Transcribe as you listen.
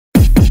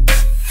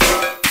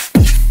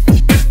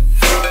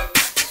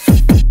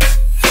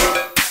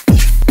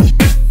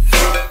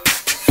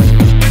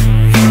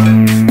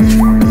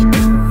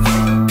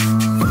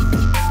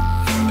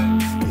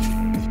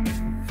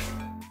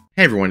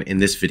everyone, in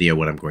this video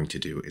what I'm going to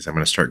do is I'm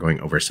going to start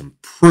going over some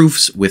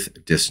proofs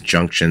with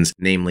disjunctions,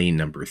 namely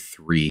number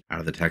 3 out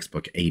of the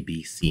textbook A,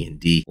 B, C, and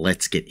D.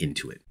 Let's get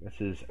into it. This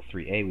is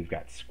 3A. We've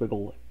got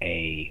squiggle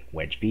A,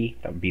 wedge B.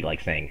 That would be like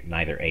saying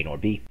neither A nor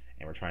B.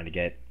 And we're trying to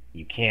get,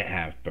 you can't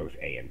have both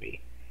A and B.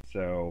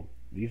 So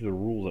these are the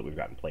rules that we've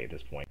got in play at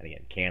this point. And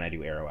again, can I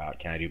do arrow out?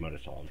 Can I do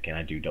monotones? Can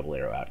I do double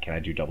arrow out? Can I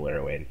do double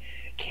arrow in?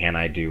 Can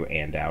I do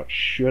and out?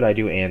 Should I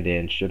do and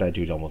in? Should I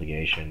do double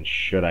negation?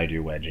 Should I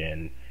do wedge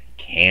in?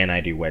 Can I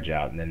do wedge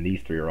out? And then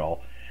these three are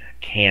all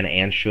can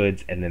and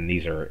shoulds, and then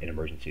these are in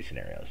emergency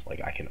scenarios.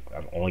 Like I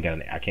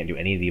can't do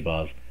any of the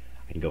above.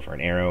 I can go for an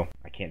arrow.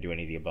 I can't do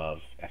any of the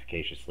above.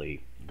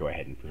 Efficaciously go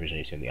ahead and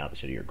provisionally assume the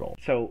opposite of your goal.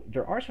 So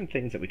there are some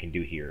things that we can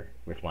do here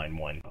with line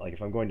 1. Like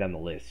if I'm going down the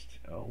list,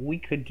 we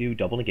could do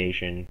double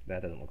negation.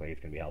 That doesn't look like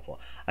it's going to be helpful.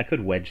 I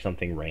could wedge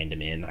something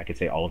random in. I could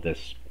say all of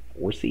this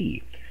or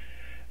C.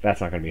 That's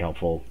not going to be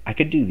helpful. I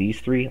could do these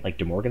three, like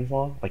De Morgan's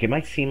Law. Like it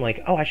might seem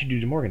like, oh, I should do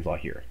De Morgan's Law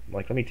here.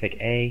 Like let me take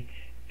A,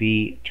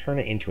 B, turn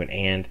it into an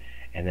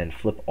and then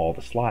flip all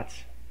the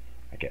slots.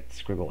 I get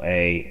squiggle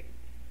A,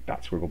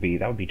 dot squiggle B.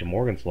 That would be De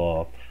Morgan's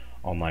Law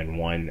on line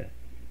 1.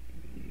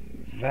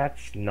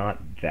 That's not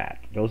that.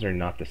 Those are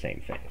not the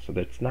same thing. So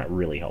that's not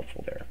really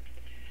helpful there.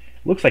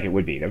 Looks like it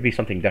would be. That would be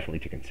something definitely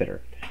to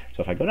consider.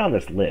 So if I go down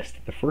this list,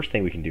 the first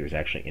thing we can do is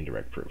actually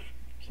indirect proof.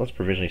 So let's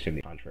provisionally assume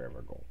the contrary of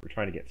our goal. We're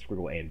trying to get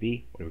squiggle A and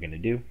B. What are we going to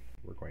do?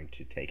 We're going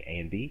to take A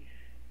and B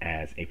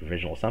as a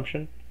provisional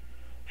assumption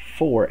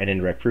for an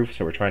indirect proof.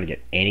 So we're trying to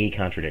get any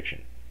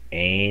contradiction,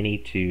 any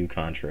two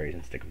contraries,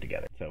 and stick them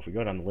together. So if we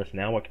go down the list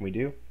now, what can we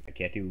do? I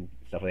can't do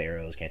stuff with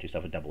arrows, can't do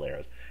stuff with double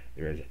arrows.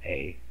 There is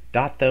a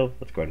dot though.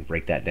 Let's go ahead and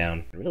break that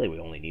down. Really, we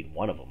only need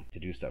one of them to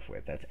do stuff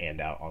with. That's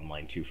and out on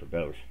line 2 for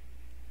both.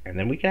 And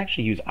then we can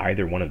actually use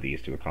either one of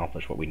these to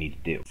accomplish what we need to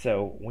do.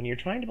 So when you're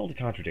trying to build a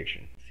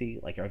contradiction, see,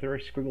 like, are there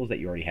squiggles that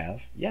you already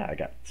have? Yeah, I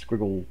got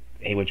squiggle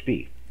A wedge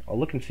B. I'll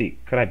look and see,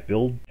 could I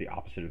build the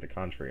opposite or the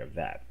contrary of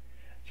that?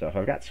 So if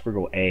I've got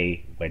squiggle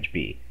A wedge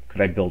B,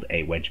 could I build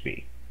A wedge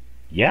B?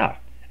 Yeah,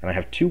 and I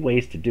have 2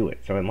 ways to do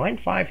it. So in line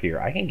 5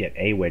 here, I can get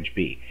A wedge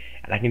B,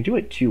 and I can do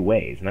it 2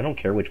 ways, and I don't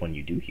care which one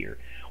you do here.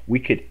 We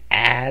could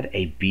add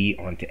a B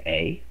onto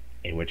A,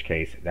 in which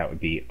case that would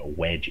be a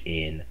wedge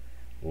in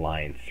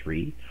line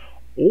 3,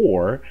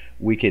 or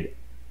we could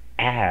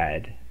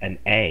add an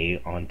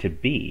A onto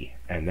B,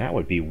 and that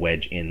would be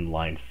wedge in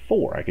line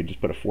 4. I could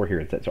just put a 4 here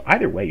instead. So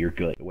either way, you're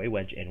good. The way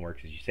wedge in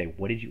works is you say,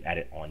 what did you add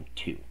it on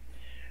to?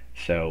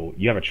 So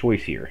you have a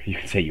choice here. You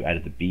can say you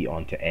added the B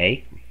onto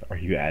A, or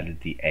you added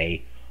the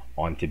A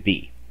onto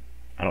B.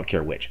 I don't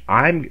care which.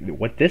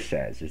 What this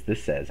says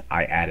is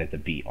I added the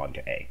B onto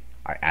A.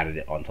 I added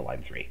it onto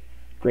line 3.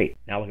 Great.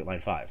 Now look at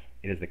line 5.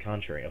 It is the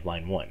contrary of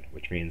line 1,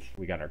 which means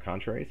we got our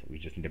contraries. We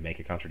just need to make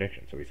a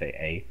contradiction. So we say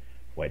A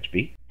wedge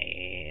B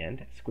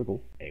and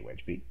squiggle A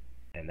wedge B.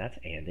 And that's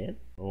and in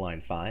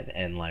line 5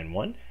 and line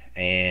 1.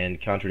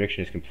 And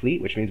contradiction is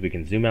complete, which means we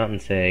can zoom out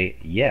and say,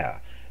 yeah,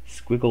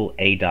 squiggle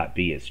A dot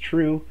B is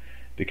true,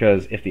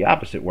 because if the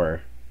opposite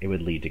were, it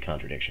would lead to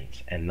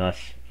contradictions. And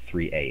thus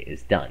 3A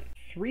is done.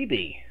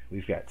 3B,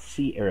 we've got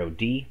C arrow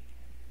D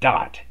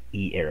dot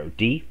E arrow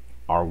D.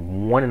 Our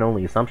one and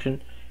only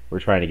assumption, we're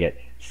trying to get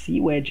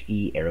C wedge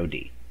E arrow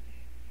D.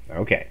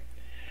 Okay,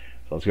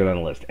 so let's go down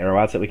the list. Arrow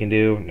outs that we can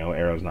do, no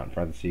arrows not in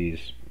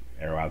parentheses.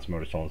 Arrow outs,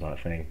 motostone's not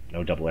a thing.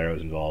 No double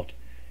arrows involved.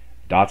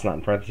 Dots not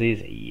in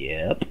parentheses,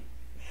 yep.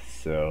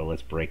 So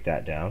let's break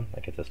that down.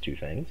 That gets us 2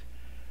 things.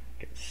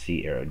 Get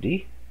C arrow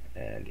D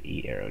and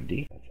E arrow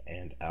D. That's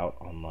and out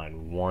on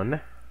line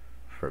 1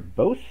 for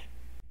both.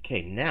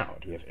 Okay, now,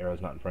 do we have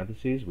arrows not in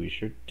parentheses? We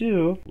sure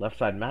do. Left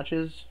side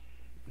matches?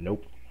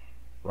 Nope.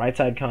 Right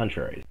side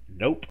contraries?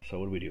 Nope. So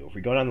what do we do? If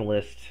we go down the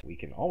list, we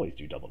can always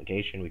do double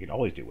negation, we can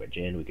always do wedge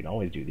in, we can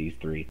always do these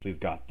 3. We've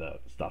got the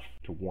stuff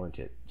to warrant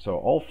it. So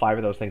all 5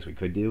 of those things we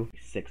could do.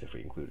 6 if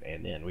we include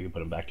and in. We can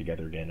put them back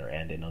together again, or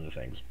and in other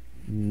things.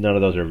 None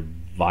of those are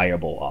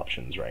viable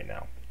options right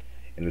now,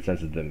 in the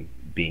sense of them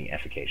being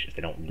efficacious.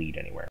 They don't lead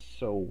anywhere.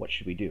 So what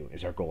should we do?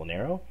 Is our goal an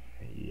arrow?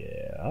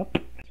 Yep.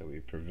 So we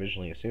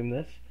provisionally assume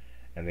this,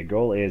 and the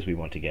goal is we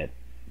want to get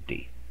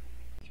D.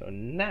 So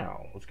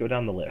now, let's go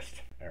down the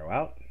list. Arrow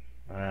out.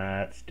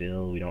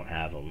 Still, we don't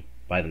have them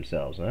by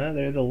themselves.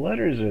 The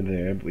letters are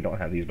there, but we don't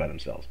have these by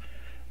themselves.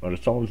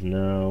 Motostones,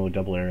 no.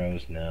 Double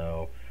arrows,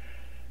 no.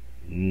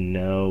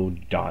 No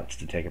dots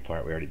to take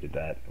apart. We already did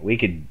that. We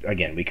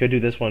could do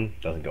this one.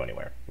 Doesn't go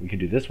anywhere. We could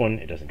do this one.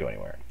 It doesn't go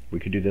anywhere. We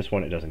could do this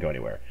one. It doesn't go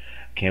anywhere.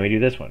 Can we do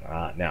this one?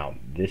 Now,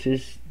 this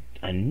is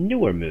a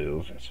newer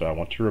move, so I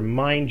want to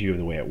remind you of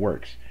the way it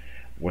works.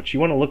 What you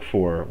want to look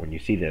for when you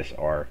see this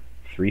are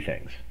 3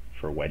 things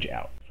for wedge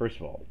out. First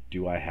of all,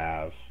 do I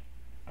have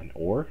an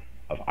or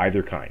of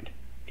either kind?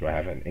 Do I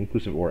have an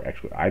inclusive or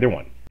exclusive? Either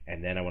one.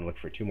 And then I want to look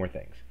for 2 more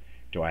things.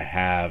 Do I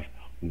have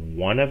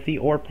one of the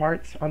or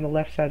parts on the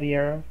left side of the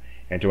arrow?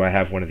 And do I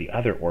have one of the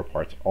other or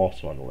parts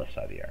also on the left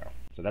side of the arrow?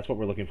 So that's what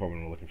we're looking for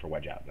when we're looking for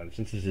wedge out. Now,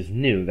 since this is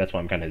new, that's why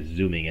I'm kind of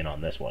zooming in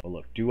on this one. But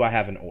look, do I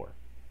have an or?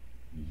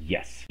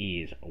 Yes.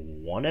 Is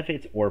one of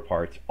its or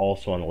parts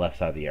also on the left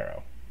side of the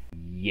arrow?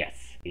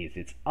 Yes. Is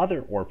its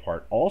other or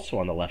part also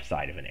on the left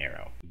side of an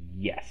arrow?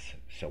 Yes.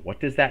 So what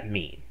does that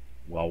mean?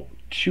 Well,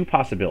 two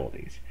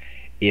possibilities.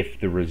 If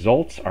the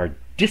results are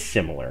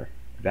dissimilar,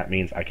 that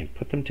means I can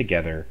put them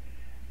together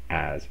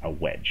as a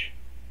wedge.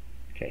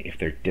 Okay, if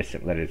they're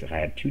dissimilar, that is, if I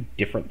had two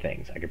different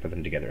things, I could put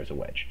them together as a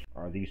wedge.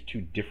 Are these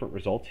two different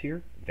results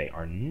here? They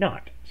are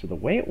not. So the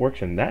way it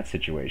works in that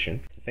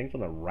situation, the things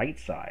on the right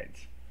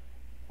sides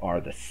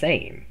are the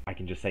same. I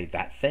can just say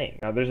that thing.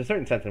 Now, there's a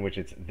certain sense in which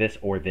it's this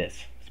or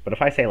this. But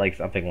if I say like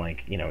something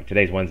like,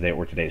 today's Wednesday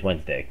or today's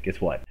Wednesday,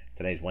 guess what?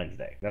 Today's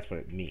Wednesday. That's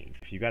what it means.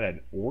 If you got an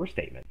or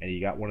statement and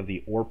you got one of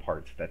the or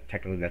parts, that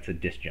technically that's a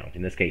disjunct.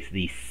 In this case,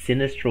 the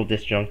sinistral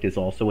disjunct is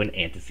also an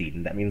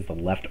antecedent. That means the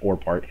left or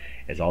part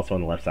is also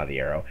on the left side of the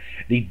arrow.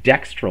 The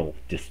dextral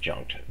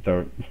disjunct,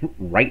 the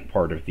right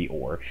part of the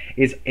or,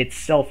 is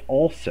itself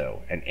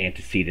also an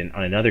antecedent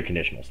on another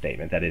conditional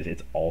statement. That is,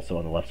 it's also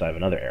on the left side of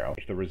another arrow.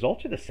 If the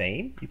results are the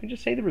same, you can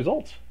just say the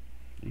results.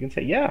 You can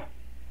say, yeah,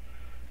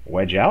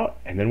 wedge out,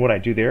 and then what I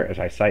do there is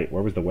I cite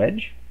where was the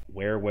wedge,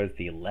 where was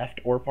the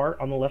left or part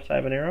on the left side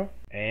of an arrow,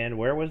 and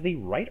where was the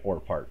right or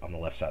part on the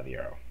left side of the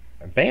arrow.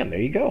 And bam, there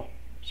you go.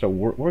 So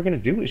what we're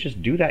going to do is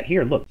just do that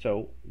here. Look,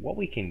 so what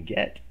we can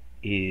get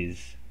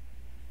is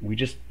we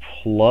just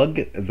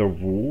plug the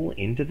rule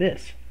into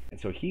this. And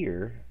so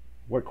here,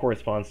 what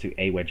corresponds to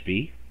A wedge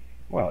B?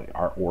 Well,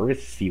 our or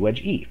is C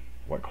wedge E.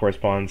 What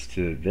corresponds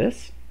to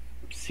this?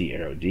 C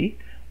arrow D.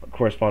 What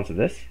corresponds to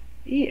this?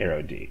 E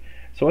arrow D.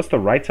 So what's the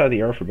right side of the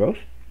arrow for both?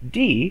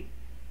 D,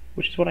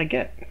 which is what I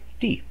get.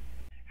 D.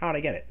 How did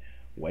I get it?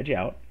 Wedge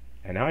out,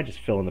 and now I just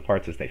fill in the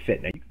parts as they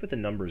fit. Now you can put the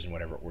numbers in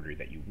whatever order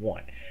that you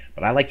want,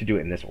 but I like to do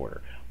it in this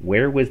order.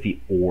 Where was the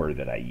or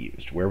that I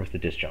used? Where was the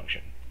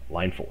disjunction?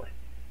 Line 4.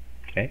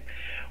 Okay.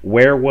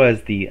 Where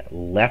was the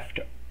left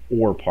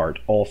or part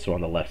also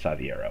on the left side of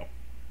the arrow?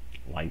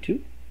 Line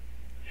 2.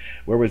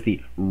 Where was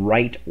the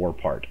right or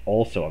part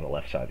also on the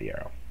left side of the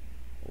arrow?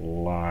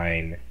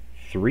 Line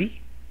 3.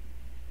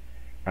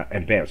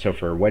 And bam, so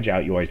for wedge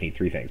out, you always need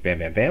 3 things. Bam,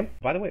 bam, bam.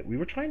 By the way, we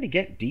were trying to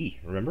get D,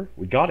 remember?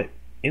 We got it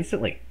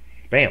instantly.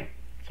 Bam.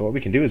 So what we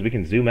can do is we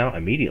can zoom out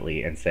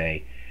immediately and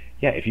say,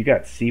 yeah, if you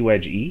got C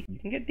wedge E, you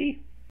can get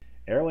D.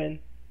 Arrow in,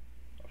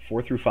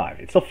 4 through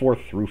 5. It's still 4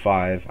 through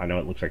 5. I know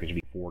it looks like it should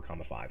be 4,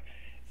 5.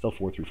 It's still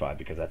 4 through 5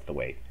 because that's the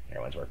way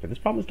airlines work. But this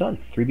problem is done.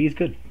 3B is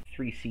good.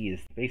 3C is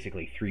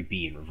basically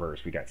 3B in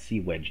reverse. We got C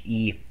wedge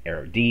E,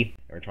 arrow D,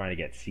 and we're trying to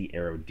get C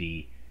arrow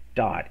D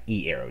dot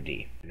E arrow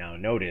D. Now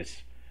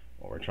notice,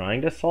 what we're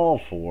trying to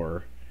solve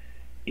for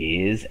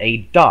is a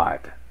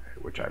dot,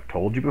 which I've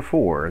told you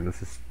before, and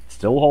this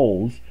still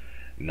holds,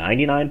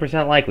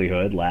 99%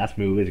 likelihood last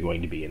move is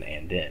going to be an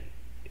and in.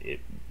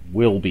 It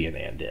will be an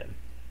and in.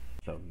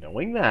 So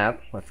knowing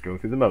that, let's go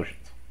through the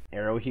motions.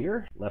 Arrow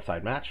here, left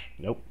side match,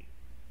 nope.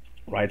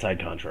 Right side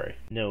contrary,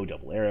 no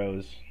double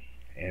arrows.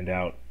 And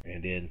out,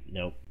 and in,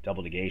 nope.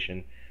 Double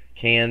negation,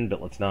 can,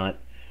 but let's not.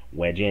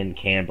 Wedge in,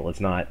 can, but let's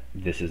not.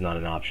 This is not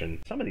an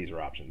option. Some of these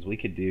are options. We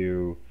could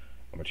do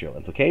a material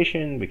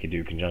implication, we could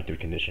do conjunctive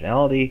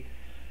conditionality.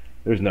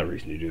 There's no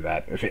reason to do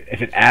that.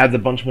 If it adds a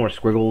bunch more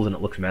squiggles and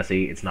it looks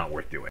messy, it's not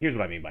worth doing. Here's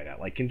what I mean by that.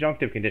 Like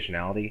conjunctive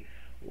conditionality,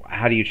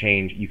 how do you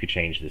change? You could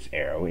change this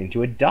arrow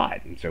into a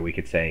dot. And so we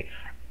could say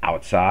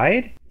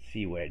outside,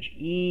 C wedge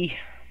E,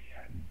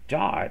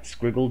 dot,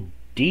 squiggle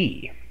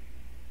D.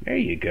 There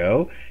you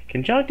go.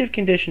 Conjunctive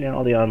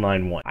conditionality on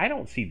line 1. I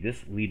don't see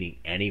this leading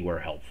anywhere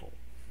helpful.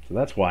 So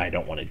that's why I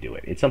don't want to do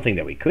it. It's something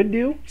that we could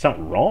do. It's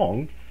not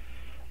wrong.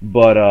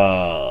 But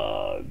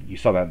you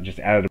saw that just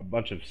added a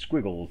bunch of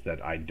squiggles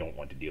that I don't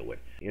want to deal with.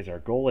 Is our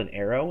goal an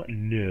arrow?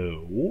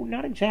 No,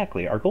 not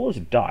exactly. Our goal is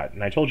a dot,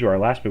 and I told you our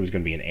last move was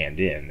going to be an and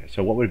in.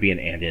 So what would it be an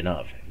and in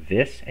of?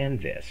 This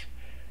and this.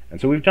 And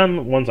so we've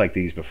done ones like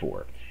these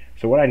before.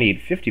 So what I need,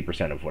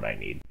 50% of what I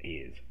need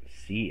is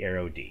C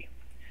arrow D.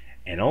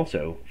 And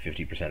also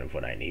 50% of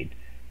what I need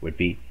would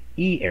be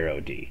E arrow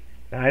D.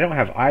 Now I don't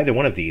have either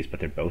one of these, but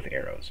they're both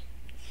arrows.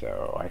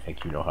 So I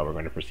think you know how we're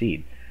going to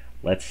proceed.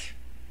 Let's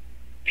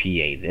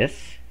PA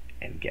this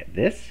and get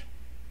this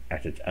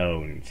as its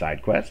own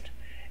side quest,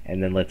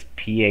 and then let's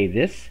PA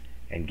this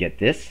and get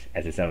this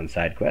as its own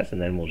side quest,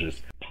 and then we'll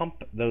just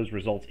pump those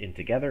results in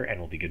together and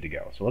we'll be good to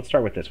go. So let's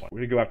start with this one. We're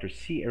going to go after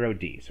C arrow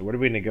D. So what are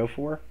we going to go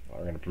for? Well,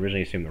 we're going to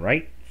provisionally assume the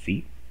right,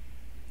 C,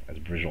 as a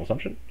provisional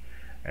assumption,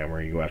 and we're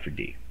going to go after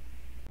D.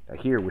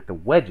 Now here with the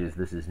wedges,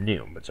 this is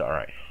new, but it's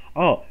alright.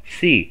 Oh,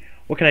 C,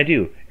 what can I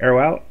do? Arrow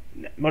out?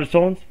 Motor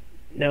Solons?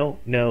 No,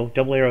 no.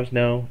 Double arrows?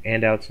 No.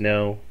 And outs?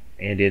 No.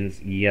 And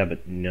ins, yeah,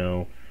 but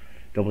no.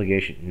 Double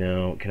negation,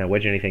 no. Can I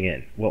wedge anything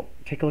in? Well,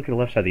 take a look at the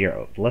left side of the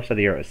arrow. The left side of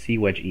the arrow is C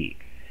wedge E.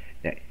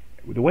 Now,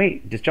 the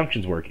way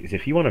disjunctions work is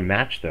if you want to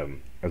match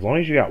them, as long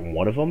as you got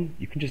one of them,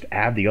 you can just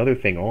add the other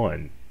thing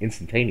on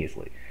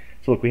instantaneously.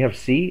 So look, we have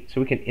C,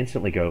 so we can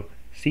instantly go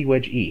C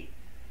wedge E.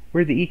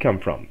 Where'd the E come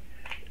from?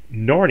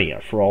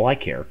 Narnia, for all I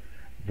care.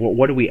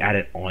 What do we add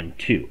it on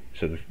to?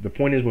 So the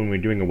point is when we're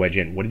doing a wedge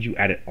in, what did you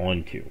add it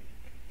on to?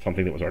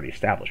 Something that was already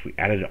established. We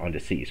added it onto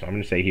C. So I'm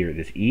going to say here,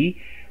 this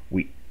E,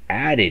 we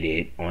added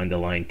it onto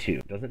line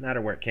 2. Doesn't matter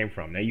where it came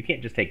from. Now you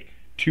can't just take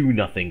two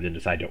nothings and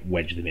decide to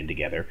wedge them in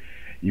together.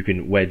 You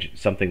can wedge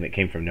something that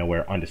came from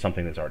nowhere onto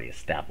something that's already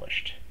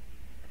established.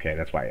 Okay,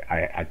 that's why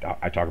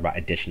I talk about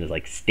addition as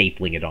like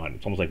stapling it on.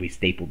 It's almost like we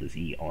stapled this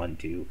E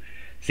onto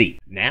C.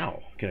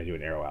 Now, can I do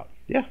an arrow out?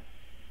 Yeah.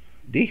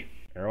 D.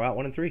 Arrow out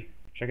 1 and 3.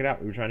 Check it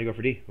out. We were trying to go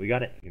for D. We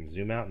got it. You can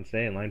zoom out and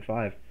say in line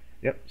 5.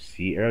 Yep.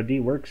 C arrow D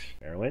works.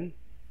 Arrow in.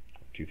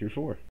 2 through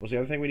 4. What's the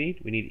other thing we need?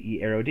 We need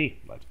E arrow D.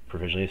 Let's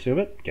provisionally assume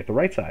it. Get the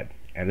right side.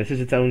 And this is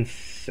its own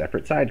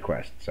separate side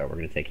quest. So we're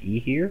going to take E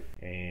here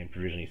and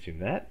provisionally assume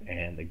that.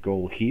 And the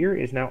goal here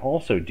is now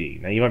also D.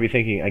 Now you might be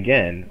thinking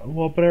again, oh,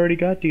 well, but I already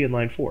got D in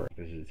line 4.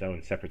 This is its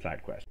own separate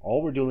side quest.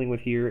 All we're dealing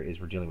with here is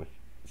we're dealing with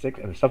 6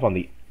 and the stuff on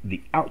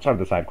the outside of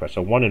the side quest.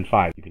 So 1 and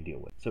 5 you can deal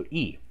with. So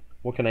E,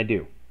 what can I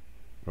do?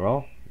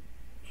 Well,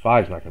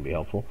 5 is not going to be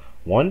helpful.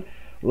 1,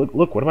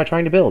 look, what am I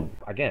trying to build?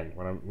 Again,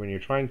 when you're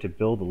trying to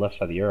build the left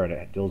side of the arrow and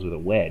it deals with a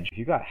wedge, if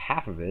you got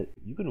half of it,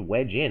 you can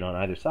wedge in on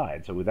either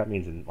side. So that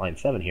means in line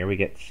 7 here, we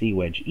get C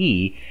wedge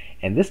E,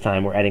 and this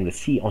time we're adding the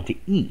C onto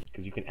E,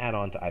 because you can add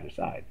on to either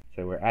side.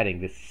 So we're adding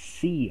this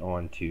C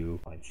onto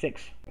line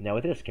 6. Now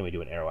with this, can we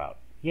do an arrow out?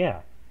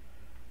 Yeah.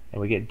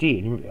 And we get D.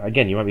 And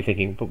again, you might be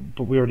thinking,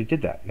 but we already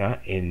did that. Now,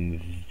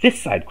 in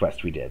this side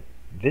quest we did.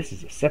 This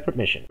is a separate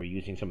mission. We're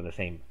using some of the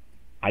same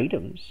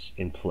items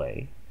in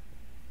play,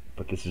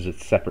 but this is a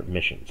separate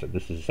mission. So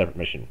this is a separate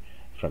mission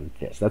from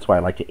this. That's why I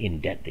like to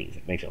indent things.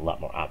 It makes it a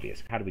lot more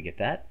obvious. How do we get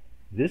that?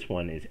 This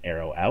one is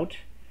arrow out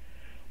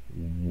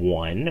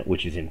 1,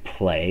 which is in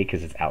play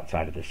because it's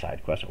outside of the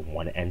side quest,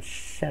 1 and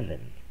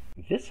 7.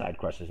 This side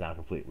quest is now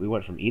complete. We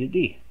went from E to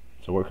D.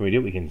 So what can we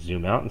do? We can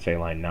zoom out and say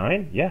line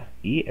 9. Yeah,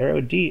 E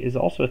arrow D is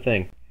also a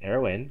thing.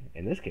 Arrow in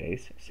this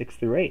case, 6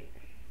 through 8.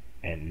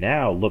 And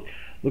now look,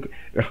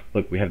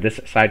 we have this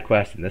side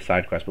quest and this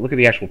side quest, but look at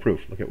the actual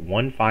proof. Look at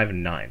 1, 5,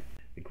 and 9.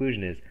 The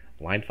conclusion is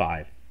line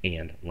 5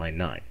 and line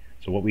 9.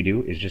 So what we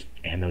do is just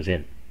add those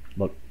in.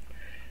 Look,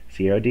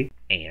 C arrow D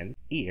and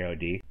E arrow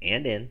D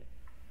and in,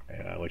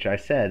 which I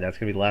said that's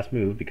going to be the last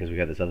move because we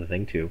got this other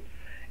thing too,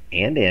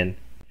 and in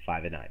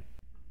 5 and 9.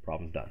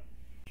 Problem's done.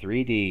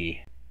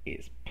 3D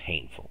is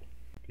painful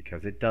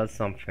because it does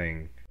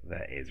something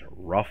that is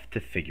rough to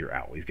figure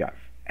out. We've got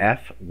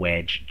F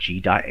wedge G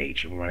dot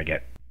H, and we want to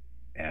get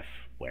F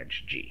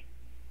wedge G.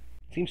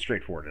 Seems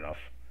straightforward enough.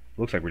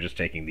 Looks like we're just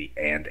taking the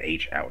and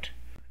H out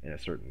in a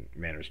certain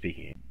manner of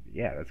speaking.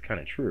 Yeah, that's kind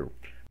of true.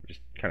 We're just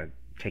kind of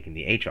taking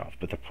the H off.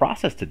 But the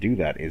process to do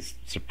that is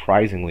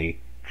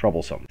surprisingly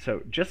troublesome.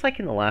 So just like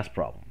in the last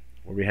problem,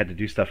 where we had to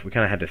do stuff, we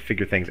kind of had to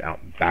figure things out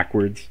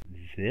backwards.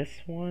 This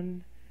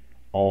one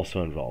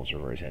also involves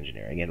reverse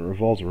engineering, and it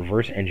involves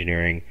reverse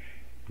engineering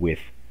with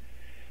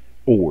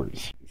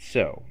ORs.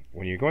 So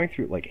when you're going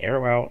through like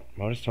arrow out,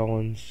 modus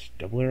tollens,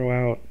 double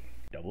arrow out,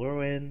 double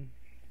arrow in,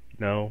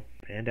 no,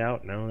 and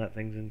out, no, that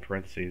thing's in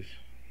parentheses,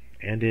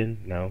 and in,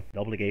 no,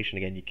 double negation,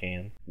 again, you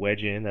can,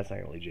 wedge in, that's not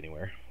going to lead you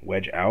anywhere,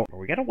 wedge out, or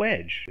we got a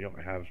wedge, we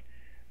don't have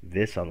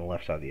this on the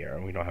left side of the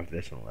arrow, we don't have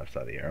this on the left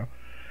side of the arrow.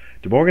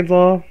 De Morgan's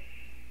law,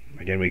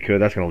 again, we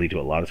could, that's going to lead to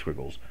a lot of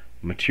squiggles.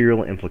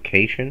 Material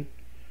implication,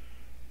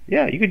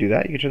 yeah, you could do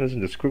that. You could turn this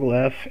into squiggle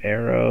F,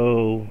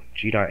 arrow,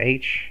 G dot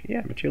H.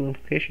 Yeah, material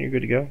implication, you're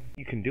good to go.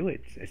 You can do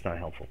it. It's not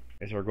helpful.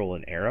 Is our goal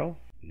an arrow?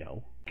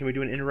 No. Can we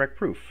do an indirect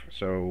proof?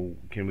 So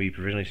can we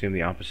provisionally assume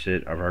the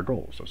opposite of our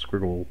goal? So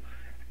squiggle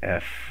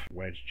F,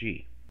 wedge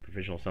G.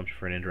 Provisional assumption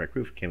for an indirect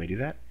proof. Can we do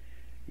that?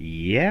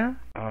 Yeah.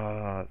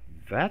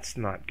 That's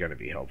not going to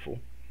be helpful.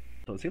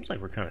 So it seems like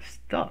we're kind of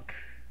stuck.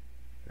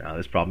 Now,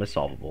 this problem is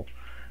solvable,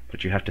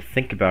 but you have to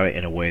think about it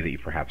in a way that you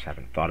perhaps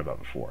haven't thought about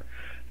before.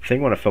 The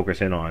thing I want to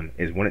focus in on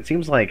is when it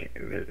seems like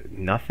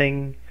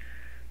nothing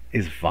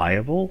is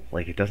viable,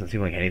 like it doesn't seem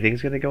like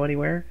anything's going to go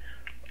anywhere,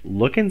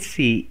 look and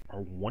see,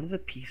 are one of the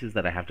pieces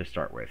that I have to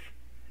start with,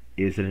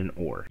 is it an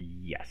OR?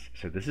 Yes.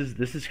 So this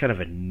is kind of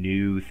a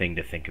new thing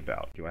to think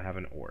about. Do I have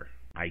an OR?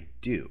 I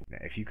do. Now,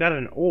 if you've got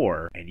an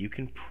OR and you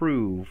can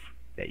prove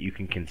that you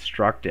can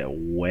construct a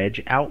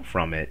wedge out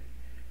from it,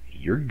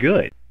 you're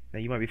good. Now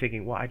you might be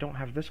thinking, well, I don't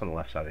have this on the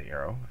left side of the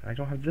arrow. I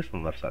don't have this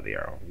on the left side of the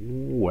arrow.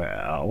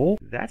 Well,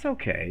 that's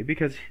okay,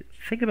 because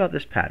think about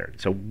this pattern.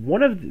 So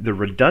one of the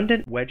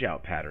redundant wedge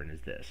out pattern is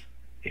this.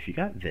 If you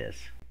got this,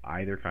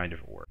 either kind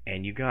of OR,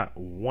 and you got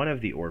one of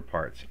the OR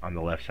parts on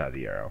the left side of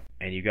the arrow,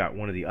 and you got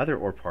one of the other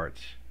OR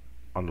parts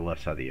on the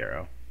left side of the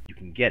arrow, you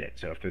can get it.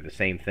 So if they're the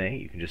same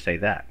thing, you can just say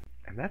that.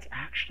 And that's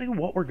actually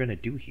what we're going to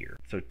do here.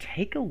 So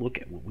take a look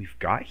at what we've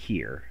got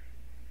here,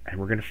 and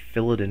we're going to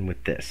fill it in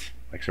with this.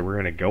 Like, so we're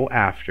going to go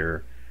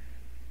after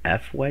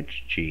F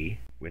wedge G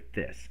with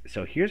this.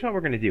 So here's what we're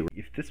going to do.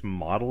 If this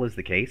model is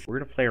the case, we're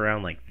going to play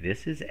around like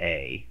this is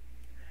A,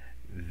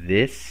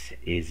 this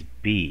is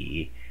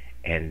B,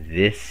 and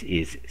this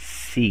is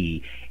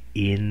C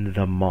in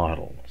the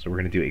model. So we're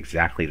going to do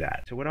exactly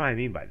that. So what do I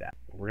mean by that?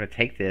 We're going to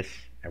take this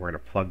and we're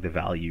going to plug the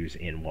values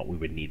in what we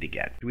would need to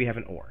get. Do we have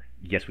an OR?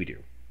 Yes, we do.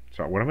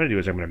 So what I'm going to do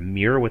is I'm going to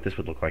mirror what this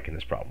would look like in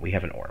this problem. We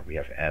have an OR. We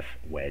have F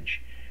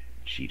wedge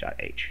G dot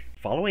H.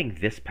 Following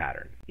this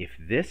pattern, if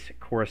this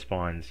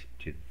corresponds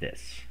to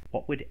this,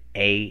 what would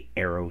A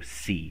arrow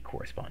C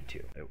correspond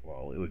to?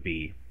 Well, it would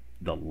be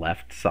the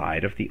left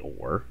side of the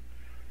OR,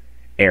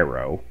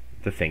 arrow,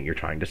 the thing you're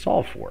trying to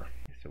solve for.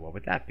 So what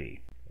would that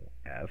be?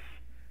 F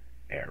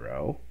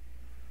arrow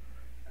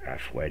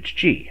F wedge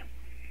G.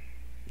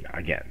 Now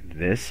again,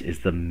 this is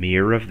the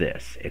mirror of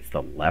this. It's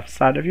the left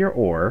side of your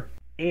OR,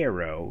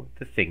 arrow,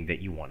 the thing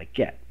that you want to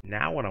get.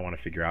 Now what I want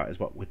to figure out is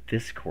what would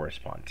this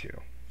correspond to?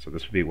 So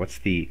this would be, what's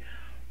the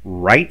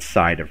right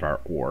side of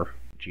our OR,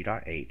 G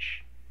dot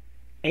H,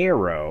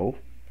 arrow,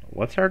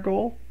 what's our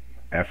goal?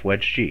 F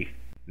wedge G.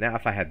 Now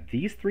if I had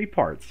these three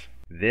parts,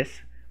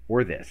 this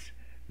or this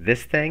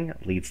thing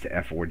leads to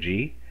F or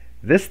G,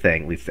 this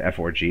thing leads to F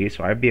or G,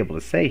 so I'd be able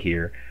to say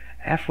here,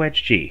 F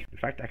wedge G. In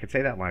fact, I could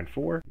say that line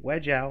 4,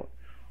 wedge out,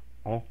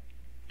 en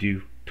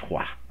deux,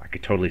 trois. I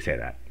could totally say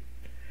that.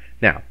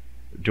 Now,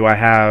 do I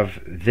have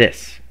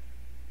this?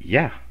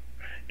 Yeah.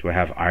 Do I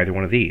have either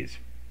one of these?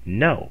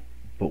 No.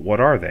 But what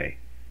are they?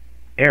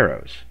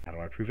 Arrows. How do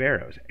I prove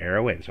arrows?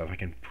 Arrow in. So if I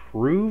can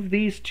prove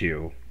these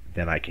two,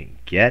 then I can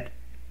get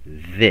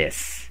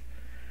this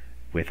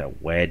with a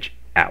wedge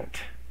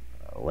out.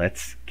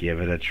 Let's give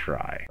it a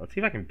try. Let's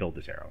see if I can build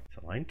this arrow.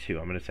 So line 2,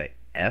 I'm going to say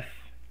F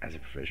as a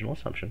provisional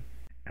assumption,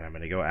 and I'm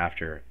going to go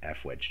after F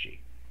wedge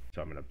G.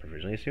 So I'm going to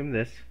provisionally assume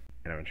this,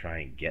 and I'm going to try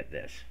and get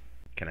this.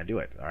 Can I do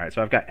it? All right,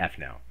 so I've got F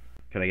now.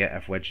 Could I get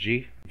F wedge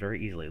G?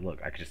 Very easily. Look,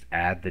 I could just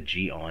add the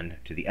G on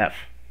to the F.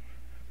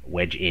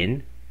 Wedge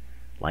in,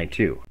 line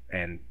 2.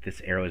 And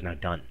this arrow is now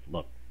done.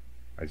 Look,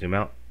 I zoom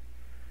out.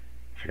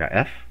 If I got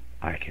F,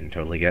 I can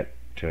totally get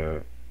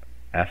to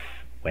F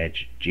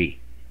wedge G.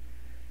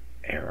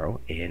 Arrow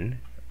in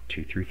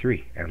 2 through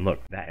 3. And look,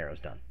 that arrow's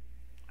done.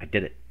 I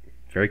did it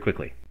very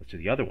quickly. Let's do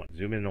the other one.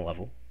 Zoom in a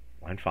level,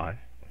 line 5.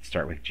 Let's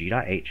start with G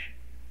dot H.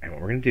 And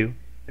what we're going to do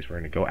is we're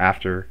going to go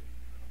after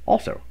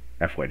also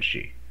F wedge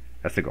G.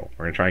 That's the goal.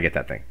 We're going to try and get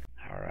that thing.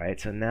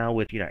 Alright, so now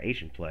with G dot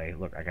H in play,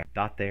 look, I got a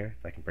dot there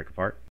that I can break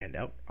apart and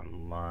out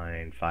on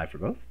line 5 for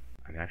both.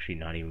 I'm actually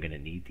not even going to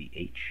need the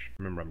H.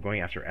 Remember, I'm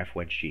going after F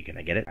wedge G. Can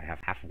I get it? I have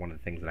half of one of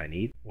the things that I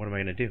need. What am I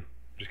going to do?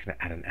 I'm just going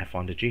to add an F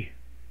onto G.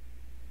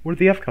 Where did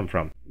the F come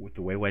from? With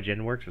the way wedge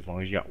in works, as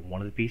long as you got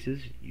one of the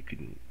pieces, you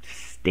can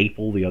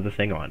staple the other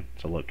thing on.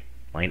 So look,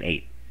 line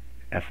 8,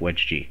 F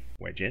wedge G.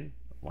 Wedge in,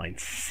 line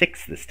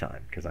 6 this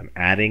time, because I'm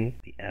adding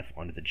the F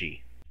onto the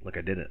G. Look,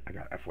 I did it. I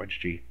got F wedge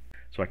G.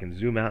 So I can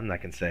zoom out and I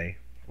can say,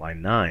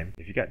 line 9,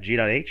 if you got G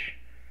dot H,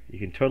 you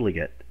can totally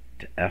get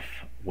to F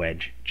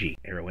wedge G.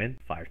 Arrow in,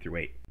 5 through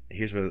 8.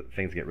 Here's where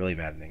things get really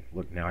maddening.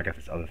 Look, now I got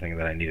this other thing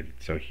that I needed.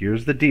 So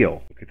here's the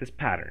deal. Look at this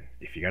pattern.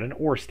 If you got an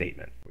OR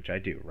statement, which I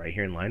do right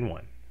here in line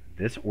 1,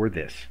 this or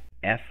this,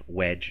 F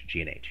wedge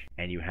G and H,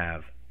 and you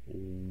have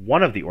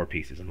one of the OR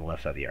pieces on the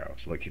left side of the arrow.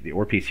 So look, the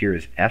OR piece here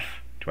is F.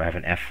 Do I have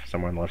an F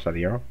somewhere on the left side of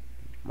the arrow?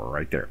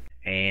 Right there.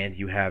 And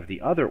you have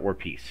the other OR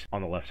piece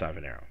on the left side of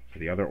an arrow. So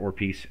the other OR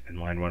piece in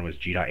line 1 was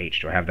G dot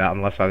H. Do I have that on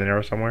the left side of an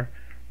arrow somewhere?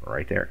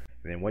 Right there.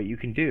 And then what you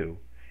can do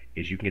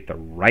is you can get the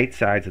right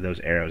sides of those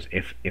arrows.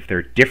 If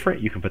they're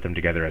different, you can put them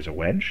together as a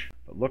wedge.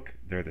 But look,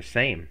 they're the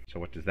same. So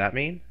what does that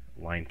mean?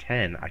 Line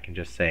 10, I can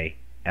just say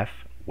F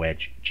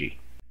wedge G.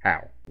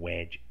 How?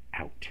 Wedge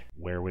out.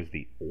 Where was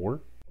the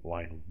OR?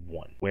 Line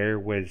 1. Where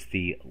was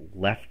the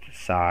left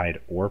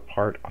side OR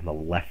part on the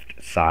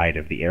left side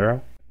of the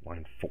arrow?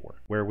 Line 4.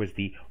 Where was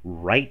the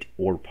right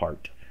OR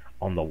part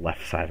on the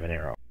left side of an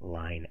arrow?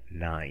 Line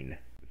 9.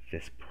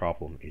 This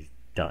problem is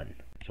done.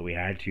 So we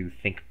had to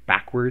think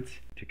backwards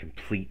to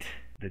complete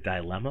the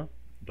dilemma,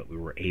 but we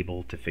were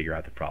able to figure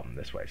out the problem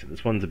this way. So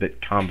this one's a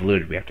bit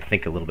convoluted. We have to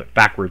think a little bit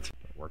backwards.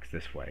 It works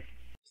this way.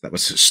 That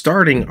was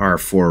starting our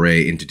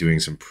foray into doing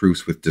some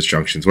proofs with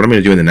disjunctions. What I'm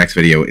going to do in the next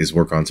video is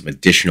work on some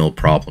additional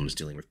problems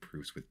dealing with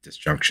proofs with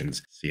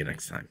disjunctions. See you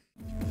next time.